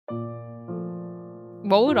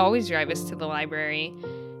Mo would always drive us to the library.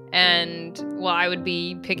 And while I would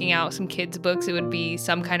be picking out some kids' books, it would be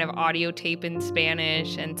some kind of audio tape in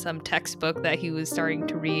Spanish and some textbook that he was starting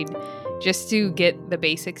to read just to get the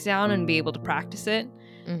basics down and be able to practice it.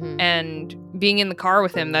 Mm-hmm. And being in the car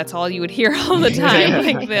with him, that's all you would hear all the time.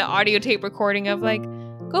 Like the audio tape recording of like,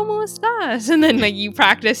 ¿Cómo estás? And then like you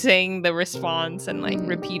practicing the response and like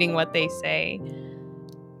repeating what they say.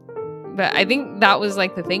 But I think that was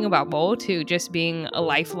like the thing about Bo too, just being a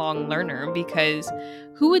lifelong learner, because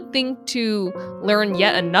who would think to learn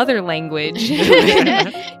yet another language?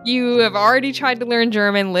 You have already tried to learn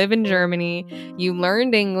German, live in Germany. You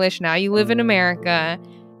learned English, now you live in America.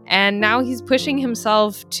 And now he's pushing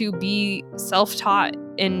himself to be self-taught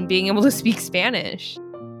in being able to speak Spanish.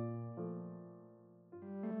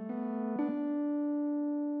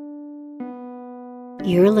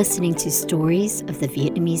 You're listening to Stories of the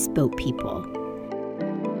Vietnamese Boat People.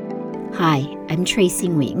 Hi, I'm Tracy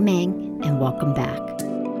Nguyen Mang, and welcome back.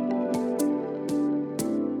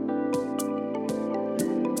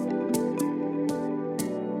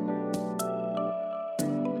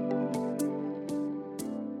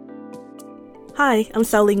 Hi, I'm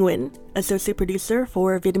Sao Ling Nguyen, Associate Producer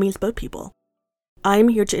for Vietnamese Boat People. I'm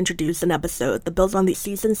here to introduce an episode that builds on the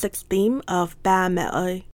Season 6 theme of Ba Mẹ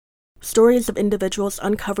ơi, stories of individuals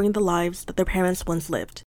uncovering the lives that their parents once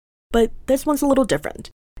lived. But this one's a little different.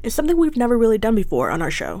 It's something we've never really done before on our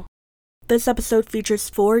show. This episode features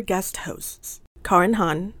 4 guest hosts, Karen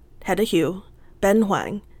Han, Hedda Hugh, Ben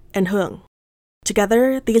Huang, and Hương.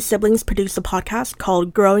 Together, these siblings produce a podcast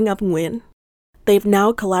called Growing Up Nguyen. They've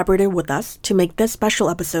now collaborated with us to make this special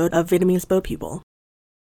episode of Vietnamese Boat People.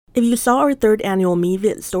 If you saw our 3rd annual Me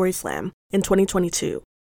Viet Story Slam in 2022,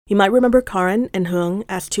 you might remember Karen and Hương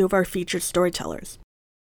as 2 of our featured storytellers.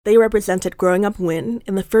 They represented Growing Up Nguyen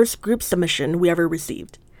in the first group submission we ever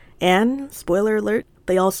received. And, spoiler alert,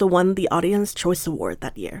 they also won the Audience Choice Award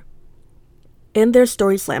that year. In their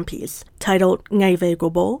Story Slam piece, titled Ngày Về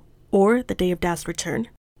Của Bố, or The Day of Dad's Return,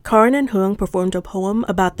 Karen and Hương performed a poem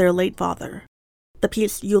about their late father. The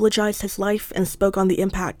piece eulogized his life and spoke on the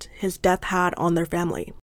impact his death had on their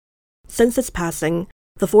family. Since his passing,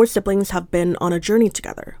 the 4 siblings have been on a journey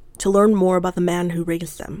together to learn more about the man who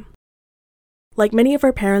raised them. Like many of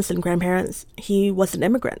our parents and grandparents, he was an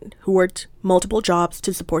immigrant who worked multiple jobs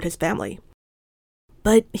to support his family.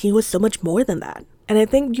 But he was so much more than that, and I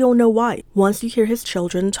think you'll know why once you hear his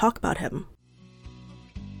children talk about him.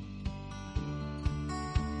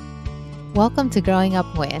 Welcome to Growing Up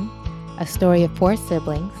Nguyen, a story of 4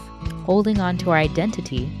 siblings holding on to our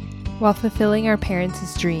identity while fulfilling our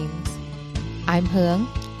parents' dreams. I'm Hương.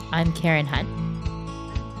 I'm Karen Hunt.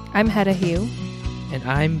 I'm Hedda Hugh. And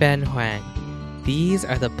I'm Ben Huang. These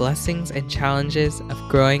are the blessings and challenges of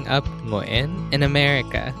growing up Nguyen in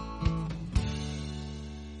America.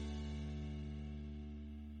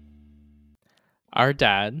 Our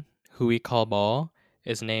dad, who we call Bo,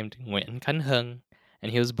 is named Nguyen Can Hung,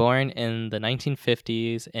 and he was born in the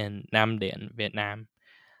 1950s in Nam Dien, Vietnam.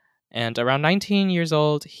 And around 19 years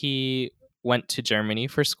old, he went to Germany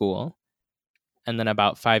for school. And then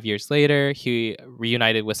about 5 years later, he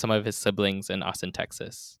reunited with some of his siblings in Austin,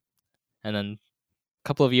 Texas. And then a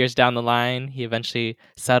couple of years down the line, he eventually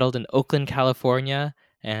settled in Oakland, California,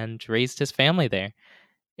 and raised his family there,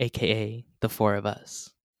 aka the 4 of us.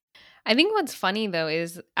 I think what's funny, though,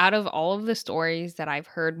 is out of all of the stories that I've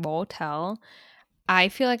heard Mo tell, I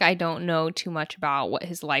feel like I don't know too much about what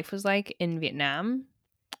his life was like in Vietnam.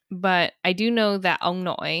 But I do know that Ông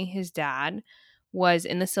Nội, his dad, was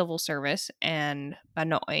in the civil service, and Bà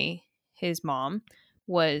Nội, his mom,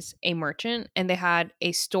 was a merchant, and they had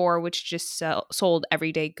a store which just sold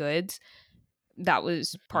everyday goods. That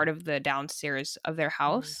was part of the downstairs of their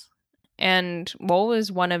house. And Mo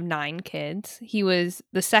was one of 9 kids. He was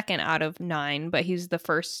the second out of 9, but he's the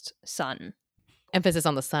first son. Emphasis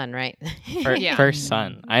on the son, right? Yeah. First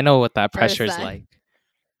son. I know what that pressure's like.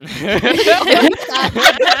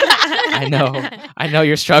 I know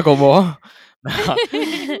your struggle, Mo. But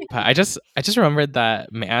I just remembered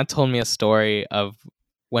that my aunt told me a story of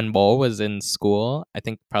when Bo was in school, I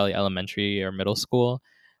think probably elementary or middle school.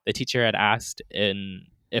 The teacher had asked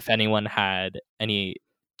if anyone had any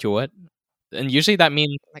chuột, and usually that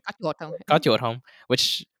means Like got chuột home,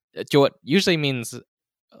 which chuột usually means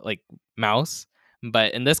like mouse,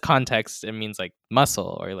 but in this context it means like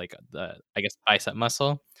muscle, or like the, I guess, bicep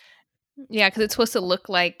muscle. Yeah, because it's supposed to look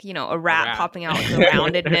like, a rat popping out with the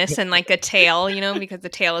roundedness and like a tail, because the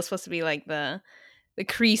tail is supposed to be like the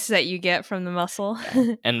crease that you get from the muscle.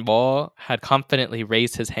 And Bo had confidently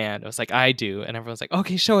raised his hand. It was like, I do. And everyone's like,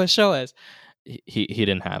 okay, show us. he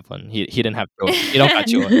didn't have one. He didn't have children. He don't got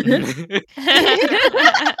children.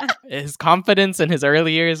 His confidence in his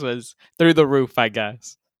early years was through the roof, I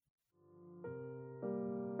guess.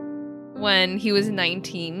 When he was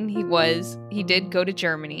 19, he did go to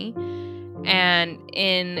Germany,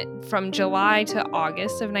 and from July to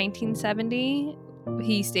August of 1970,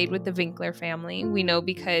 he stayed with the Winkler family. We know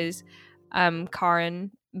because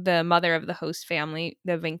Karen, the mother of the host family,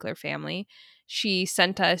 the Winkler family, she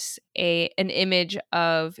sent us an image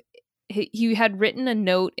of he had written a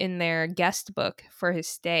note in their guest book for his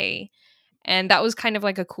stay. And that was kind of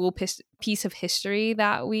like a cool piece of history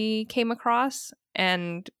that we came across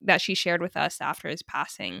and that she shared with us after his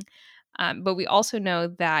passing. But we also know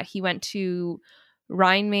that he went to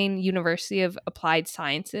Rhein-Main University of Applied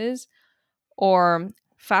Sciences, or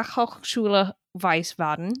Fachhochschule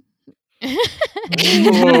Wiesbaden,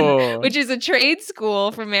 which is a trade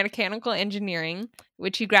school for mechanical engineering,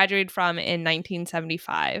 which he graduated from in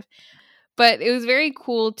 1975. But it was very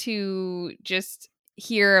cool to just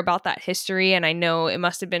hear about that history. And I know it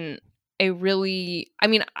must have been I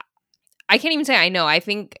can't even say I know. I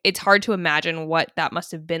think it's hard to imagine what that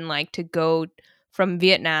must have been like to go from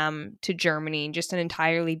Vietnam to Germany, just an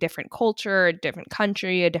entirely different culture, a different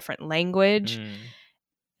country, a different language,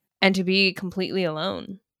 and to be completely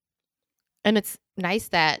alone. And it's nice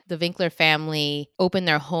that the Winkler family opened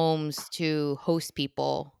their homes to host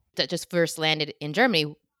people that just first landed in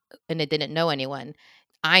Germany and they didn't know anyone.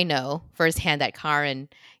 I know firsthand that Karen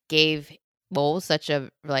gave Bo such a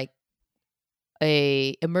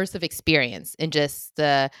immersive experience in just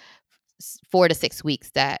the 4 to 6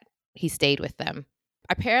 weeks that he stayed with them.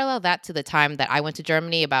 I parallel that to the time that I went to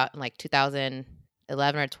Germany about like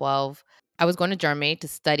 2011 or 12. I was going to Germany to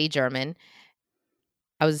study German.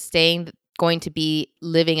 I was going to be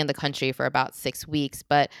living in the country for about 6 weeks.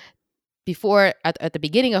 But before, at the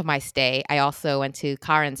beginning of my stay, I also went to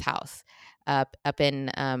Karen's house up in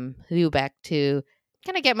Lübeck to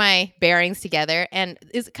kind of get my bearings together. And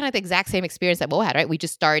it's kind of the exact same experience that Bo had, right? We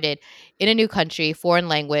just started in a new country, foreign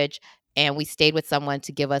language, and we stayed with someone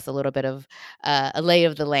to give us a little bit of a lay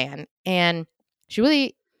of the land. And she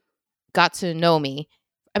really got to know me.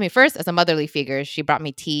 I mean, first, as a motherly figure, she brought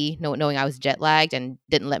me tea, knowing I was jet lagged and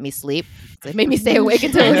didn't let me sleep. So it made me stay awake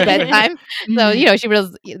until it was bedtime. So, she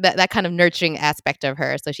was that kind of nurturing aspect of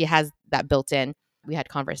her. So she has that built in. We had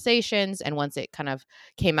conversations. And once it kind of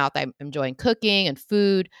came out that I'm enjoying cooking and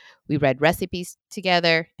food, we read recipes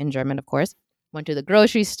together in German, of course. Went to the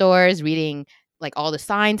grocery stores, reading like all the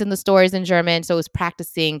signs in the stores in German. So it was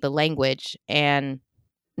practicing the language. And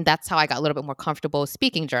that's how I got a little bit more comfortable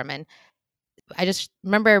speaking German. I just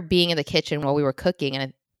remember being in the kitchen while we were cooking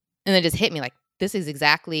and it just hit me like, this is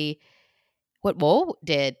exactly what Bo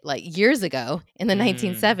did like years ago in the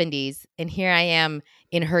 1970s. And here I am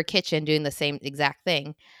in her kitchen doing the same exact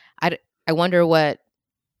thing. I wonder what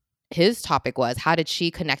his topic was. How did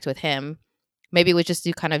she connect with him? Maybe it was just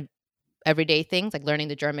do kind of everyday things like learning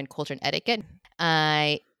the German culture and etiquette.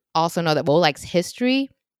 I also know that Bo likes history.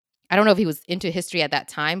 I don't know if he was into history at that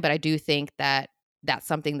time, but I do think that that's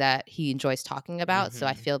something that he enjoys talking about. So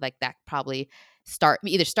I feel like that probably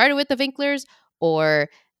either started with the Winklers or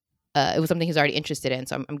it was something he's already interested in.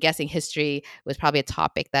 So I'm guessing history was probably a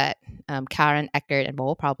topic that Karen, Eckert, and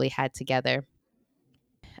Bo probably had together.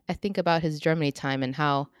 I think about his Germany time and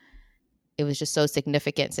how it was just so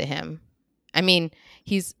significant to him. I mean,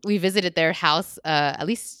 we visited their house at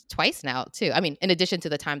least twice now, too. I mean, in addition to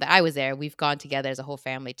the time that I was there, we've gone together as a whole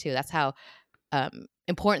family, too. That's how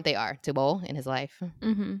important they are to Bo in his life.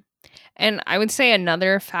 Mm-hmm. And I would say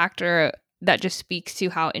another factor that just speaks to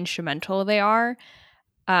how instrumental they are,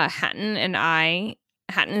 Hatton and I,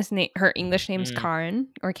 Hatton's her English name is Karen,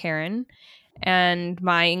 and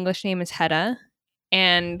my English name is Hedda,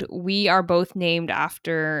 and we are both named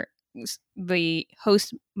after the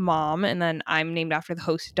host mom, and then I'm named after the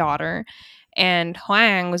host daughter. And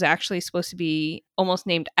Huang was actually supposed to be almost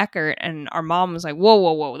named Eckert, and our mom was like,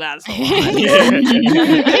 whoa, that's a lot.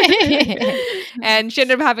 And she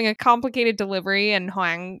ended up having a complicated delivery, and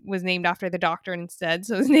Huang was named after the doctor instead,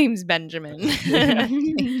 so his name's Benjamin.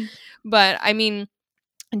 But, I mean,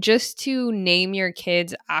 just to name your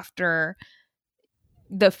kids after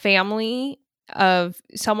the family of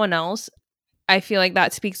someone else, I feel like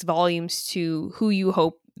that speaks volumes to who you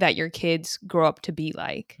hope that your kids grow up to be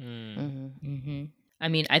like. I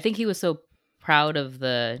mean, I think he was so proud of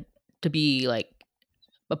to be like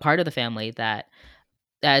a part of the family that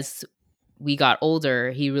as we got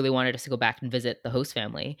older, he really wanted us to go back and visit the host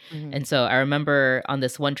family. And so I remember on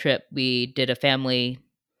this one trip, we did a family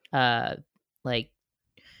vacation.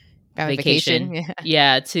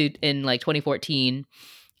 In like 2014.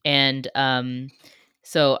 And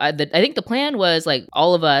so I think the plan was like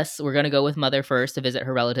all of us were going to go with mother first to visit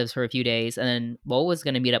her relatives for a few days, and then Bo was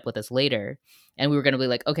going to meet up with us later, and we were going to be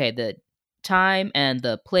like, okay, the time and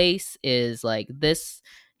the place is like this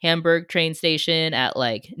Hamburg train station at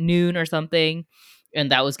like noon or something,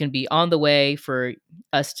 and that was going to be on the way for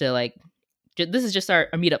us to like this is just our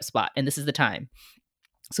meetup spot, and this is the time.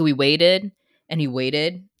 So we waited and he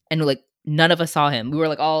waited, and like none of us saw him. We were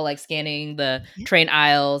like all like scanning the train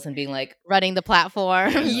aisles and being like Running the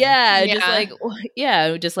platform.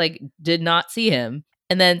 just like did not see him.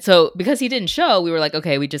 And then so because he didn't show, we were like,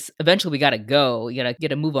 okay, we eventually gotta go. We gotta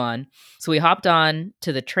get a move on. So we hopped on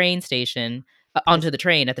to the train station, onto the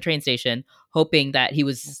train at the train station, hoping that he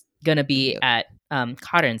was gonna be at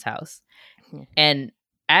Karen's house. And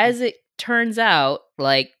as it turns out,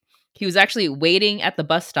 like he was actually waiting at the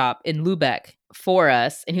bus stop in Lübeck for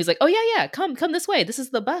us, and he was like, oh yeah, come this way, this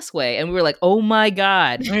is the bus way. And we were like, oh my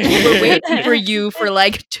god, we were waiting for you for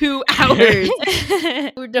like 2 hours.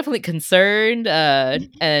 We were definitely concerned,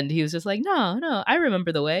 and he was just like, no, I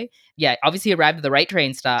remember the way. Yeah, obviously he arrived at the right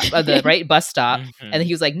train stop, the right bus stop. And then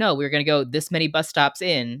he was like, no, we were gonna go this many bus stops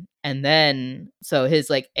in. And then so his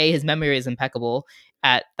his memory is impeccable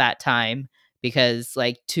at that time, because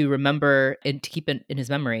like to remember and to keep it in his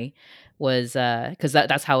memory was because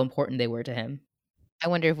that's how important they were to him. I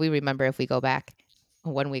wonder if we remember if we go back,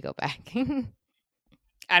 when we go back.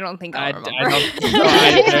 I don't think I'll remember. I don't think so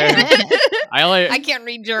either. I can't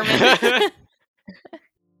read German.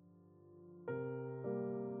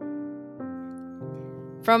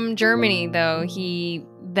 From Germany, though, he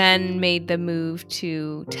then made the move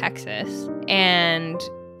to Texas, and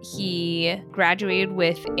he graduated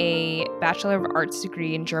with a Bachelor of Arts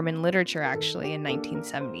degree in German literature, actually, in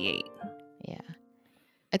 1978. Yeah.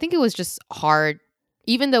 I think it was just hard,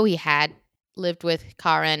 even though he had lived with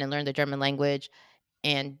Karen and learned the German language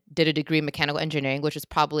and did a degree in mechanical engineering, which is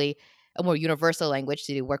probably a more universal language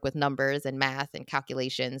to work with numbers and math and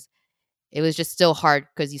calculations. It was just still hard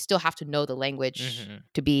because you still have to know the language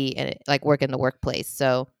to be work in the workplace.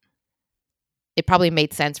 So it probably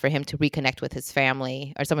made sense for him to reconnect with his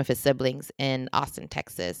family or some of his siblings in Austin,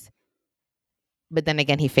 Texas. But then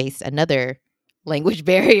again, he faced another language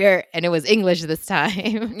barrier, and it was English this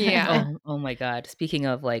time. Yeah. Oh my god. Speaking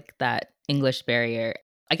of like that English barrier,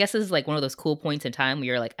 I guess this is like one of those cool points in time where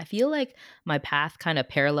you're like, I feel like my path kind of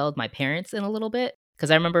paralleled my parents in a little bit. Because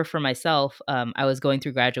I remember for myself, I was going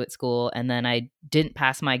through graduate school, and then I didn't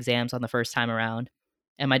pass my exams on the first time around.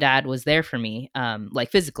 And my dad was there for me, like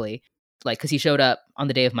physically, like because he showed up on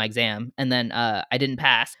the day of my exam, and then I didn't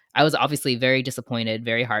pass. I was obviously very disappointed,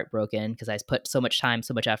 very heartbroken, because I put so much time,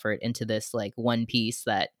 so much effort into this like one piece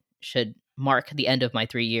that should mark the end of my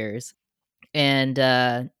 3 years. And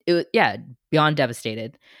it was, beyond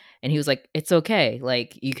devastated. And he was like, it's okay,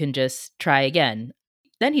 like you can just try again.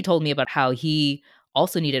 Then he told me about how he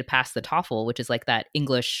also needed to pass the TOEFL, which is like that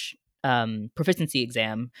English proficiency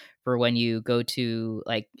exam for when you go to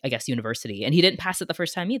like, I guess, university. And he didn't pass it the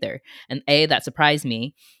first time either. And A, that surprised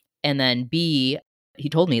me. And then B, he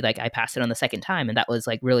told me like I passed it on the second time, and that was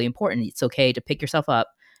like really important. It's okay to pick yourself up,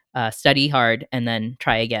 study hard, and then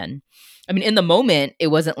try again. I mean, in the moment, it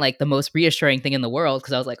wasn't like the most reassuring thing in the world,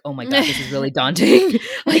 because I was like, oh my God, this is really daunting.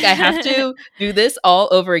 Like I have to do this all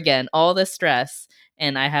over again, all this stress.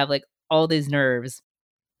 And I have like all these nerves.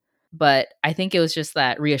 But I think it was just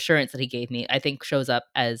that reassurance that he gave me, I think shows up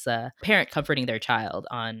as a parent comforting their child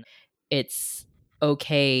on it's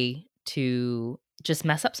okay to just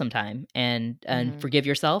mess up sometime and forgive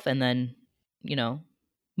yourself, and then,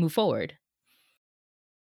 move forward.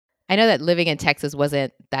 I know that living in Texas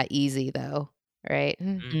wasn't that easy though, right?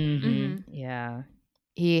 Yeah.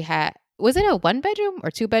 He had, was it a 1-bedroom or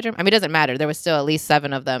 2-bedroom? I mean, it doesn't matter. There was still at least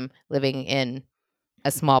 7 of them living in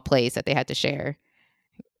a small place that they had to share.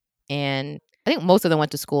 And I think most of them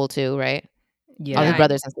went to school too, right? Yeah. All his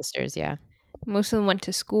brothers and sisters, yeah. Most of them went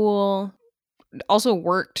to school, also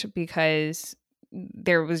worked because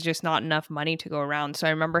there was just not enough money to go around. So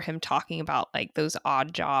I remember him talking about like those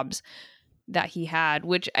odd jobs that he had,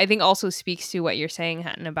 which I think also speaks to what you're saying,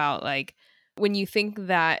 Hatton, about like when you think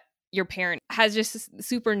that your parent has just this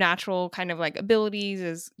supernatural kind of like abilities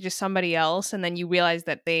as just somebody else, and then you realize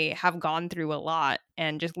that they have gone through a lot,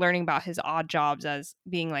 and just learning about his odd jobs as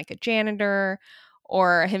being like a janitor,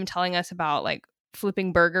 or him telling us about like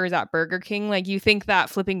flipping burgers at Burger King. Like you think that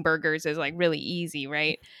flipping burgers is like really easy,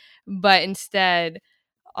 right? But instead,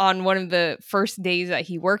 on one of the first days that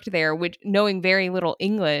he worked there, which knowing very little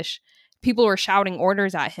English, people were shouting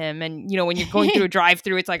orders at him. And, when you're going through a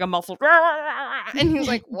drive-through, it's like a muffled, And he's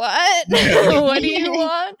like, what? What do you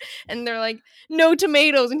want? And they're like, no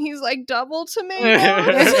tomatoes. And he's like, double tomatoes.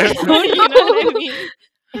 You know what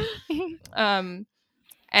I mean?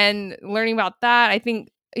 And learning about that, I think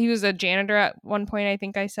he was a janitor at one point, I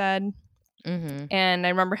think I said. Mm-hmm. And I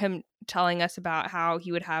remember him telling us about how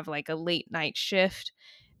he would have like a late night shift,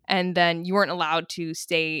 and then you weren't allowed to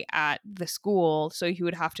stay at the school, so he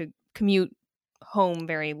would have to commute home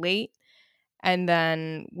very late, and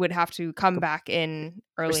then would have to come back in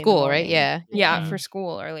early For school, in the right? morning. Yeah. Yeah, for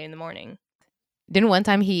school early in the morning. Didn't one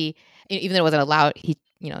time he, even though it wasn't allowed, he,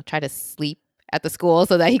 tried to sleep at the school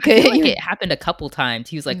so that he I could. feel like it happened a couple times.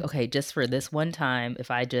 He was like, okay, just for this one time, if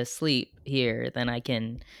I just sleep here, then I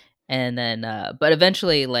can. And then, but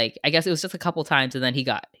eventually, like, I guess it was just a couple times, and then he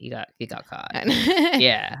got caught.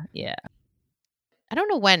 Yeah. I don't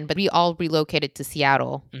know when, but we all relocated to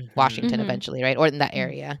Seattle, Washington, eventually, right? Or in that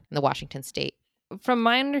area, in the Washington state. From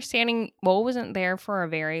my understanding, Mo wasn't there for a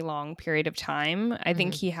very long period of time. I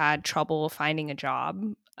think he had trouble finding a job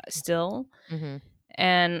still.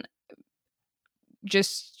 And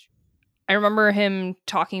I remember him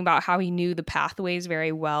talking about how he knew the pathways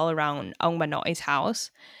very well around Ông Bà Nội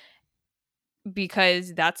house,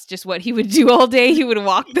 because that's just what he would do all day. He would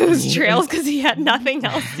walk those trails because he had nothing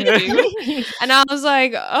else to do. And I was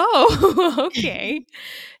like, oh, okay.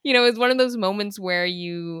 It's one of those moments where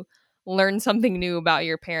you learn something new about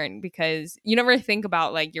your parent, because you never think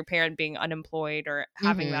about like your parent being unemployed or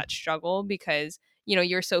having that struggle, because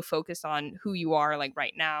you're so focused on who you are like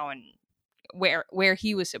right now and where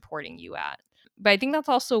he was supporting you at. But I think that's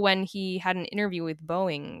also when he had an interview with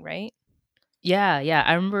Boeing, right? Yeah.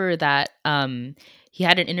 I remember that he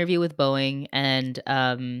had an interview with Boeing and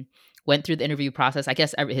went through the interview process. I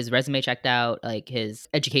guess his resume checked out, like his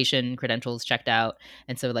education credentials checked out.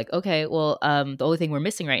 And so like, okay, well, the only thing we're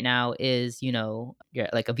missing right now is,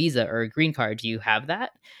 like a visa or a green card. Do you have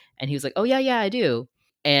that? And he was like, oh, yeah, I do.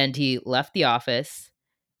 And he left the office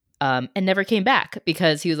and never came back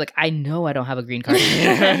because he was like, I know I don't have a green card.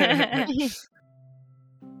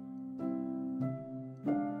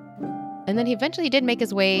 And then he eventually did make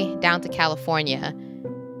his way down to California.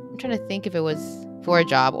 I'm trying to think if it was for a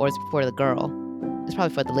job or for the girl. It's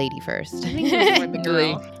probably for the lady first. I think it was for the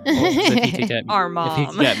girl. So if he could get, Our mom. If he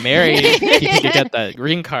could get married, he could get that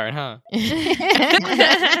green card, huh?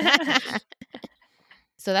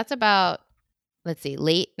 So that's about, let's see,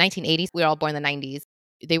 late 1980s. We were all born in the 90s.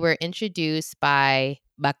 They were introduced by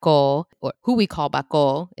Bako, or who we call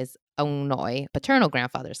Bako is Ông Nội, paternal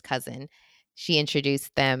grandfather's cousin. She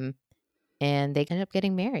introduced them, and they ended up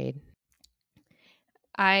getting married.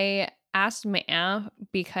 I asked Maya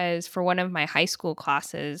because for one of my high school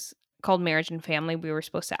classes called Marriage and Family, we were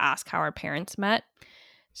supposed to ask how our parents met.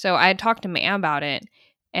 So I had talked to Maya about it,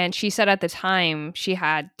 and she said at the time she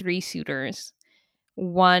had 3 suitors.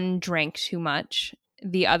 One drank too much.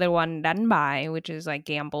 The other one didn't buy, which is like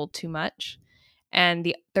gambled too much. And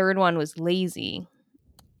the third one was lazy.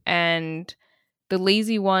 And the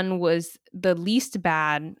lazy one was the least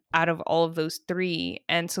bad out of all of those 3.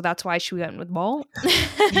 And so that's why she went with Mo. Wait,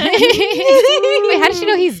 how did she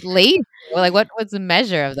know he's lazy? Like, what was the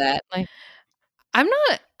measure of that? Like, I'm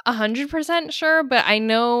not 100% sure, but I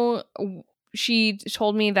know she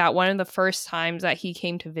told me that one of the first times that he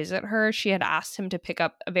came to visit her, she had asked him to pick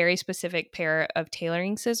up a very specific pair of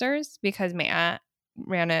tailoring scissors because Maya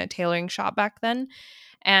ran a tailoring shop back then.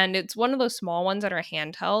 And it's one of those small ones that are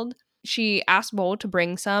handheld. She asked Bo to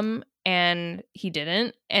bring some and he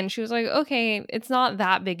didn't. And she was like, okay, it's not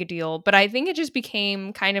that big a deal. But I think it just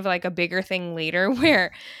became kind of like a bigger thing later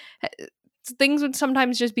where things would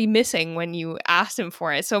sometimes just be missing when you asked him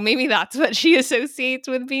for it. So maybe that's what she associates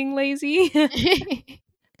with being lazy.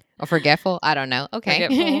 or forgetful? I don't know. Okay.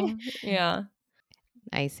 Forgetful. Yeah.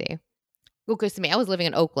 I see. Well, because to me, I was living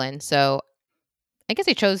in Oakland, so I guess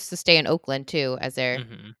he chose to stay in Oakland too as their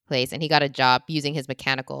place, and he got a job using his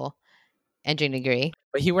mechanical engineering degree.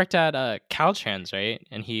 But he worked at Caltrans, right?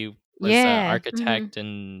 And he was an architect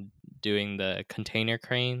and doing the container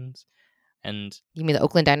cranes. And you mean the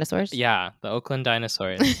Oakland dinosaurs? Yeah, the Oakland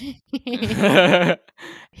dinosaurs. He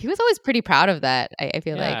was always pretty proud of that. I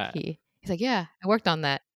feel like he's like, yeah, I worked on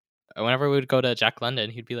that. Whenever we would go to Jack London,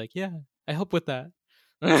 he'd be like, yeah, I helped with that.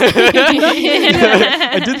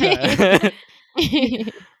 I did that.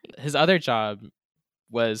 His other job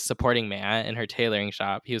was supporting Maya in her tailoring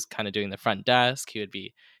shop. He was kind of doing the front desk. He would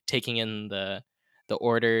be taking in the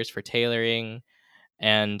orders for tailoring,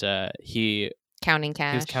 and he counting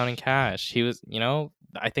cash. He was counting cash. He was,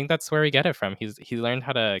 I think that's where we get it from. He learned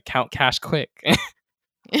how to count cash quick.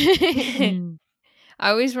 I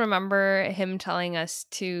always remember him telling us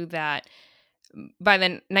too that by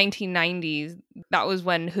the 1990s, that was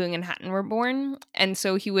when Hung and Hatton were born. And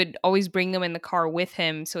so he would always bring them in the car with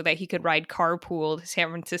him so that he could ride carpool to San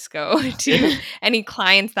Francisco to any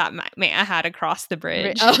clients that Mea had across the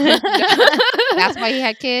bridge. That's why he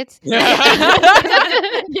had kids? Yeah,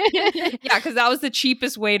 because that was the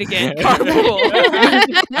cheapest way to get carpool.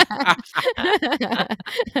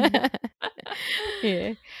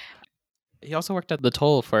 Yeah. He also worked at the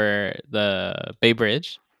toll for the Bay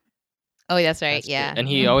Bridge. Oh, that's right. Yeah. And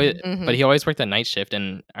he always worked a night shift.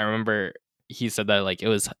 And I remember he said that like it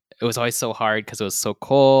was always so hard because it was so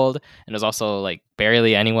cold, and it was also like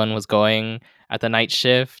barely anyone was going at the night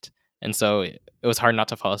shift, and so it was hard not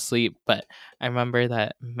to fall asleep. But I remember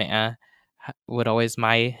that Mea would always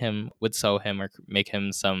would sew him or make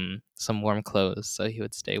him some warm clothes so he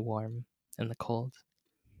would stay warm in the cold.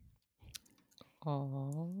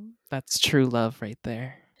 Oh, that's true love right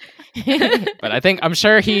there. But I'm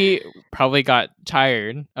sure he probably got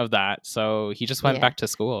tired of that, so he just went back to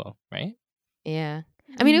school, right? Yeah.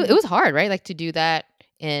 I mean, it was hard, right? Like to do that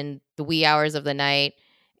in the wee hours of the night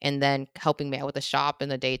and then helping me out with the shop in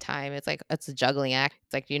the daytime. It's like, it's a juggling act.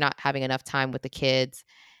 It's like you're not having enough time with the kids.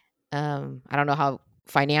 I don't know how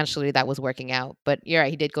financially that was working out, but you're right.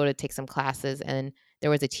 He did go to take some classes, and there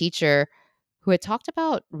was a teacher who had talked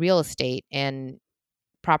about real estate and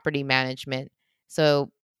property management.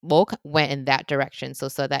 So Mo went in that direction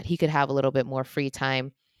so that he could have a little bit more free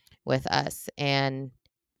time with us. And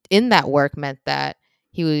in that work meant that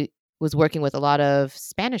he was working with a lot of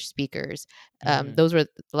Spanish speakers. Those were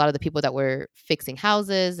a lot of the people that were fixing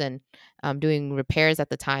houses and doing repairs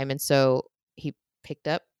at the time. And so he picked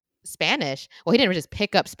up Spanish. Well, he didn't just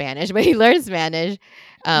pick up Spanish, but he learned Spanish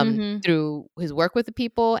through his work with the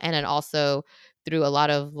people, and then also through a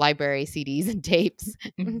lot of library CDs and tapes.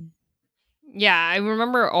 Yeah, I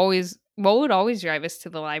remember Mo would always drive us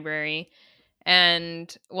to the library.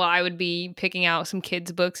 And while I would be picking out some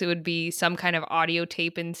kids' books, it would be some kind of audio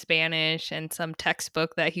tape in Spanish and some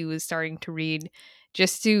textbook that he was starting to read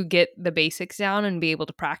just to get the basics down and be able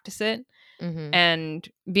to practice it. And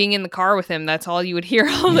being in the car with him, that's all you would hear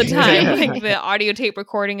all the time. Like the audio tape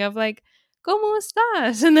recording of like, ¿Cómo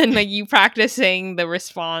estás? And then like you practicing the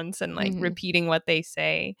response and like repeating what they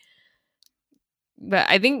say. But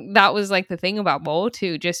I think that was like the thing about Mo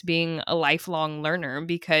too, just being a lifelong learner,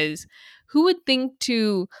 because who would think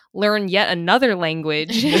to learn yet another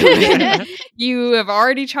language? You have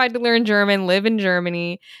already tried to learn German, live in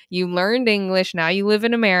Germany. You learned English. Now you live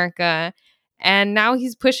in America. And now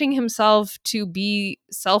he's pushing himself to be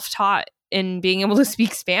self-taught in being able to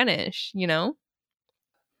speak Spanish, you know?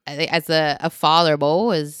 I think as a father, Mo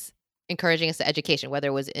was encouraging us to education, whether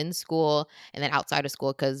it was in school and then outside of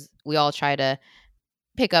school, because we all try to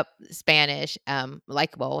pick up Spanish,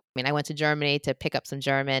 like Mo. I mean, I went to Germany to pick up some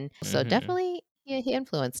German. So definitely he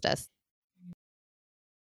influenced us.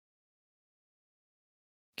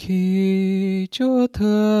 Khi Chúa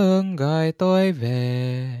thương gọi tôi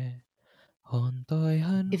về.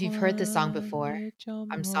 If you've heard this song before,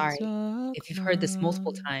 I'm sorry. If you've heard this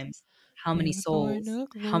multiple times, how many souls,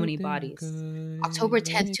 how many bodies? October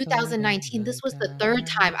 10th, 2019, this was the third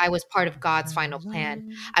time I was part of God's final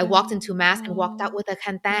plan. I walked into Mass and walked out with a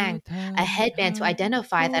kantang, a headband to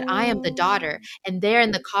identify that I am the daughter, and there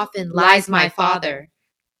in the coffin lies my father.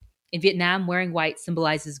 In Vietnam, wearing white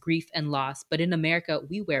symbolizes grief and loss, but in America,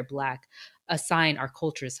 we wear black, a sign our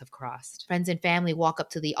cultures have crossed. Friends and family walk up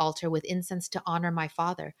to the altar with incense to honor my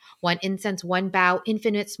father. One incense, one bow,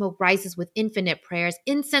 infinite smoke rises with infinite prayers.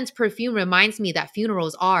 Incense perfume reminds me that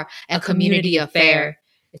funerals are a community affair.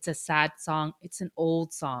 It's a sad song. It's an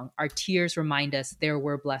old song. Our tears remind us there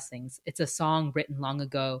were blessings. It's a song written long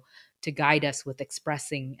ago to guide us with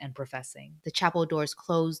expressing and professing. The chapel doors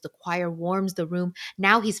close. The choir warms the room.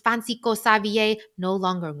 Now he's Francisco Xavier, no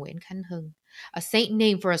longer Nguyễn Khánh Hưng. A saint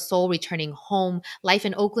name for a soul returning home. Life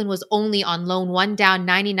in Oakland was only on loan. 1 down,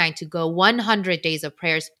 99 to go. 100 days of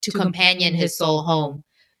prayers to companion his soul home.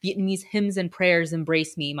 Vietnamese hymns and prayers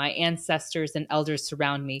embrace me. My ancestors and elders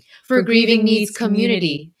surround me. For grieving needs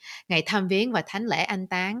community. Ngày thăm viếng và thánh lễ an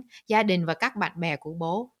táng. Gia đình và các bạn bè của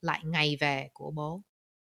bố. Lại ngày về của bố.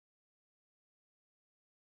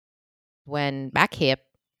 When back hip,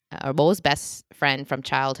 our Bo's best friend from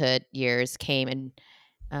childhood years came, and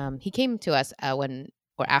he came to us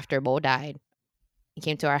after Bo died. He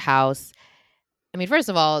came to our house. I mean, first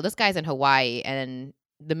of all, this guy's in Hawaii, and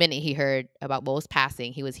the minute he heard about Bo's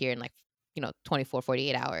passing, he was here in 24,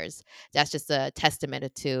 48 hours. That's just a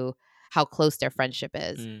testament to how close their friendship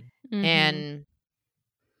is. And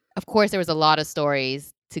of course, there was a lot of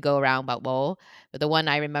stories to go around about Bo, but the one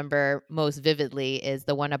I remember most vividly is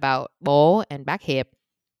the one about Bo and Back Hip.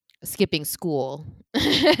 skipping school.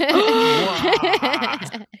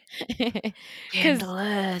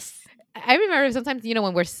 Scandalous. I remember sometimes,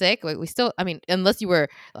 when we're sick, we still, unless you were,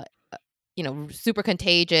 super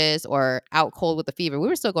contagious or out cold with a fever, we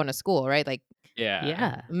were still going to school, right? Like,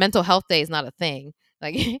 Yeah. mental health day is not a thing.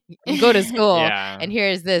 Like, you go to school, Yeah. and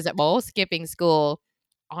here's this, skipping school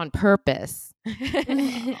on purpose.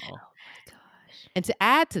 Wow. And to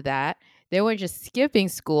add to that, they weren't just skipping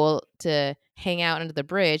school to hang out under the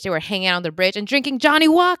bridge. They were hanging out on the bridge and drinking Johnny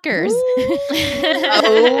Walkers.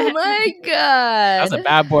 Oh my That was god. a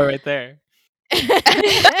bad boy right there.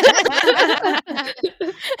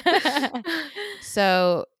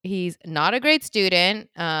 So he's not a great student,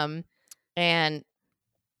 and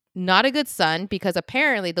not a good son, because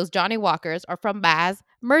apparently those Johnny Walkers are from Ba's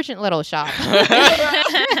merchant little shop.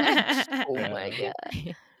 Oh my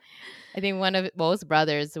god. I think one of Bo's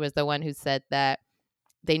brothers was the one who said that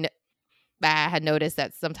Ba had noticed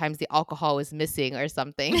that sometimes the alcohol was missing or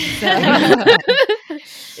something. So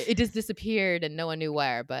it just disappeared and no one knew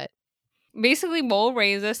where. But Basically, Mo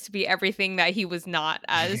raised us to be everything that he was not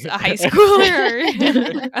as a high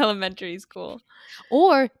schooler or elementary school.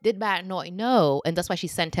 or did Ba not know, and that's why she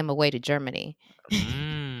sent him away to Germany?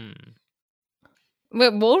 Mm.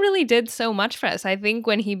 But Mo really did so much for us. I think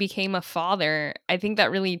when he became a father, I think that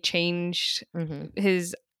really changed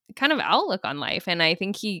his kind of outlook on life. And I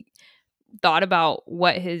think he thought about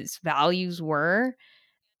what his values were.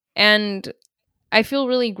 And I feel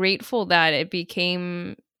really grateful that it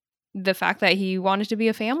became the fact that he wanted to be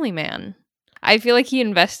a family man. I feel like he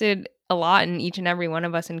invested a lot in each and every one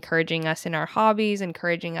of us, encouraging us in our hobbies,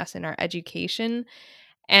 encouraging us in our education.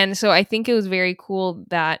 And so I think it was very cool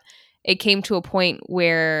that it came to a point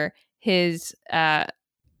where his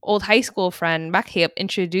old high school friend Bakhyep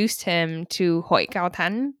introduced him to Hoi Cao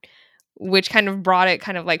Tan, which kind of brought it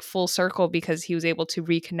kind of like full circle because he was able to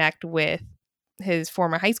reconnect with his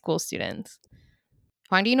former high school students.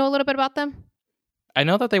 Huang, do you know a little bit about them? I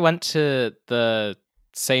know that they went to the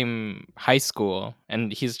same high school,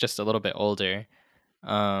 and he's just a little bit older.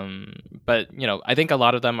 But I think a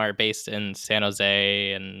lot of them are based in San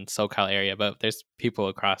Jose and SoCal area, but there's people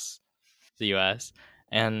across the US.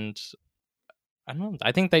 And I don't know,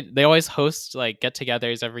 I think they always host like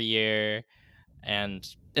get-togethers every year, and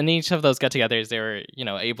in each of those get-togethers they were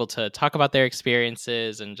able to talk about their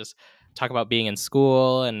experiences and just talk about being in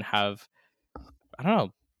school and have, I don't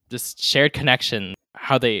know, this shared connection,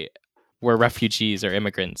 how they were refugees or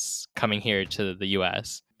immigrants coming here to the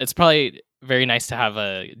US. It's probably very nice to have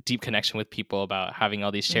a deep connection with people about having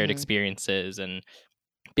all these shared experiences and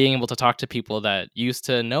being able to talk to people that used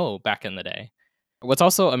to know back in the day. What's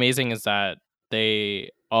also amazing is that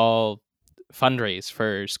they all fundraise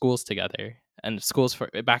for schools together, and schools for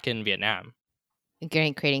back in Vietnam.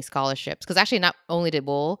 Creating scholarships, because actually not only did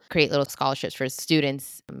Bo create little scholarships for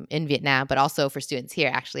students in Vietnam, but also for students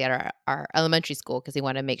here actually at our elementary school, because he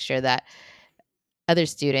wanted to make sure that other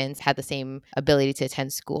students had the same ability to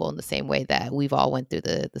attend school in the same way that we've all went through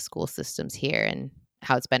the school systems here and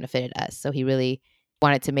how it's benefited us. So he really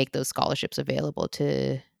wanted to make those scholarships available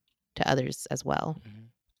to others as well.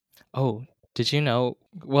 Oh, did you know?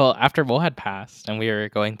 Well, after Bo had passed and we were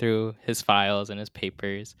going through his files and his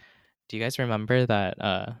papers, do you guys remember that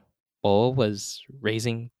Bo was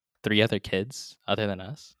raising 3 other kids other than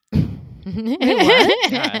us? Wait,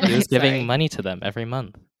 what? Yeah, he was giving Sorry. money to them every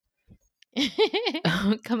month.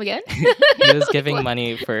 Come again? He was giving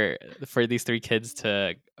money for these 3 kids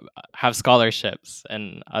to have scholarships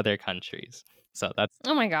in other countries. So that's,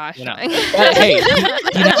 Oh my gosh. but hey,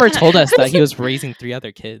 he never told us that he was raising 3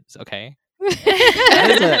 other kids. Okay,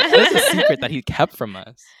 that is a secret that he kept from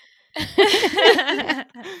us.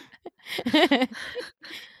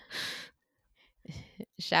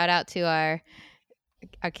 Shout out to our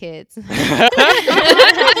kids.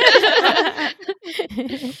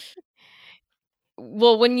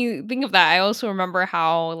 Well, when you think of that, I also remember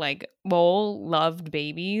how like Mo loved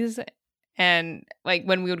babies, and like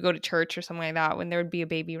when we would go to church or something like that, when there would be a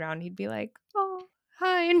baby around, he'd be like, "Oh,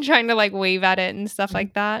 hi," and trying to like wave at it and stuff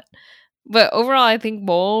like that. But overall, I think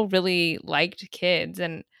Mo really liked kids,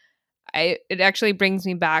 and it actually brings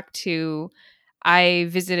me back to I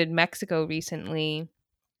visited Mexico recently,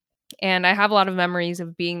 and I have a lot of memories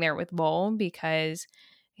of being there with Mo because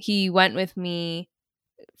he went with me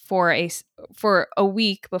for a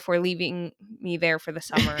week before leaving me there for the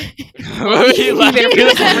summer. He left you there for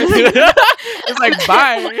the summer. It's like,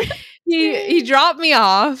 bye. He dropped me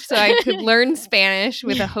off so I could learn Spanish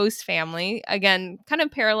with a host family. Again, kind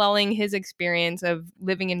of paralleling his experience of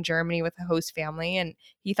living in Germany with a host family, and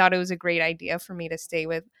he thought it was a great idea for me to stay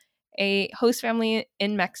with a host family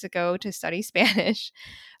in Mexico to study Spanish,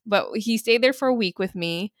 but he stayed there for a week with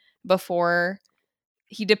me before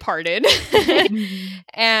he departed.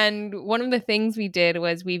 And one of the things we did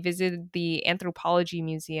was we visited the anthropology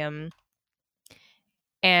museum.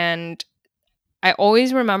 And I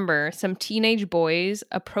always remember some teenage boys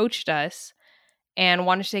approached us and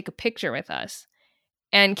wanted to take a picture with us.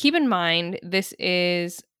 And keep in mind, this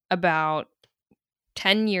is about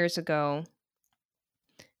 10 years ago.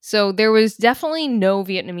 So there was definitely no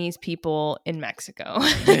Vietnamese people in Mexico.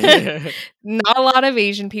 Not a lot of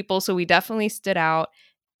Asian people, so we definitely stood out.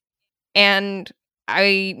 And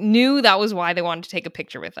I knew that was why they wanted to take a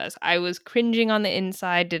picture with us. I was cringing on the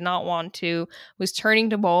inside, did not want to, was turning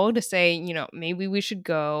to Bo to say, you know, maybe we should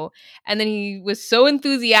go. And then he was so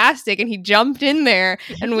enthusiastic and he jumped in there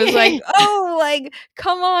and was like, oh, like,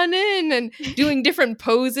 come on in, and doing different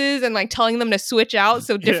poses and like telling them to switch out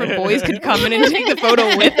so different boys could come in and take the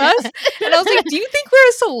photo with us. And I was like, do you think we're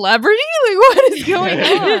a celebrity? Like, what is going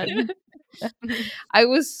on? I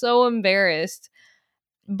was so embarrassed.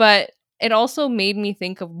 But it also made me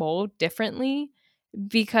think of Bo differently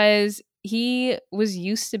because he was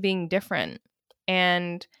used to being different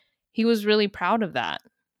and he was really proud of that.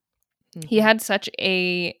 Mm-hmm. He had such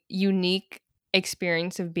a unique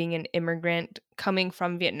experience of being an immigrant coming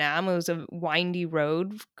from Vietnam. It was a windy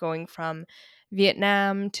road going from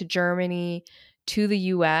Vietnam to Germany to the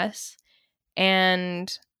US.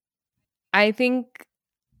 And I think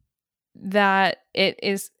that it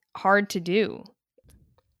is hard to do.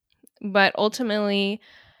 But ultimately,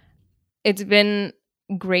 it's been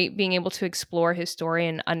great being able to explore his story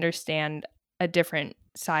and understand a different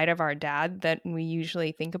side of our dad that we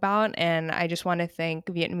usually think about. And I just want to thank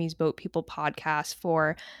Vietnamese Boat People podcast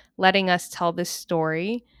for letting us tell this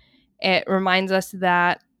story. It reminds us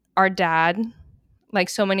that our dad, like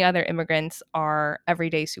so many other immigrants, are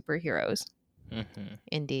everyday superheroes. Mm-hmm.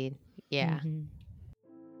 Indeed. Yeah. Mm-hmm.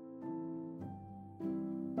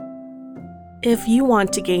 If you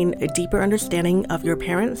want to gain a deeper understanding of your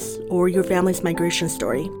parents' or your family's migration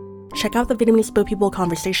story, check out the Vietnamese Boat People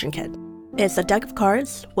Conversation Kit. It's a deck of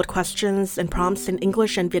cards with questions and prompts in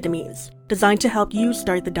English and Vietnamese, designed to help you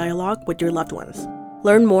start the dialogue with your loved ones.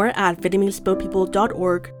 Learn more at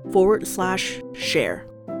vietnameseboatpeople.org/share.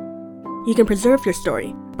 You can preserve your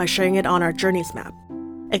story by sharing it on our Journeys map.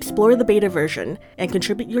 Explore the beta version and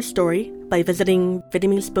contribute your story by visiting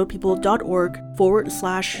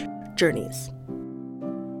vietnameseboatpeople.org/journeys.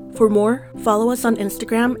 For more, follow us on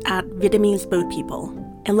Instagram at Vietnamese Boat People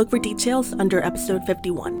and look for details under episode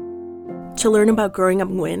 51. To learn about Growing Up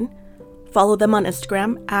Nguyen, follow them on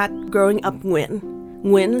Instagram at Growing Up Nguyen,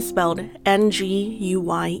 Nguyen spelled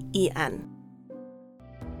Nguyen.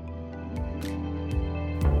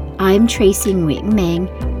 I'm Tracy Nguyen Mang,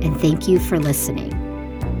 and thank you for listening.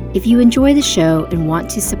 If you enjoy the show and want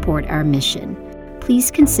to support our mission, please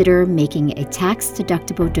consider making a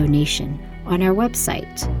tax-deductible donation on our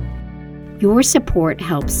website. Your support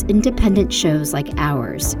helps independent shows like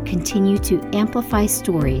ours continue to amplify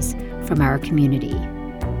stories from our community.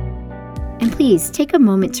 And please take a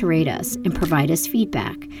moment to rate us and provide us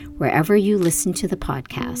feedback wherever you listen to the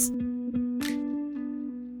podcast.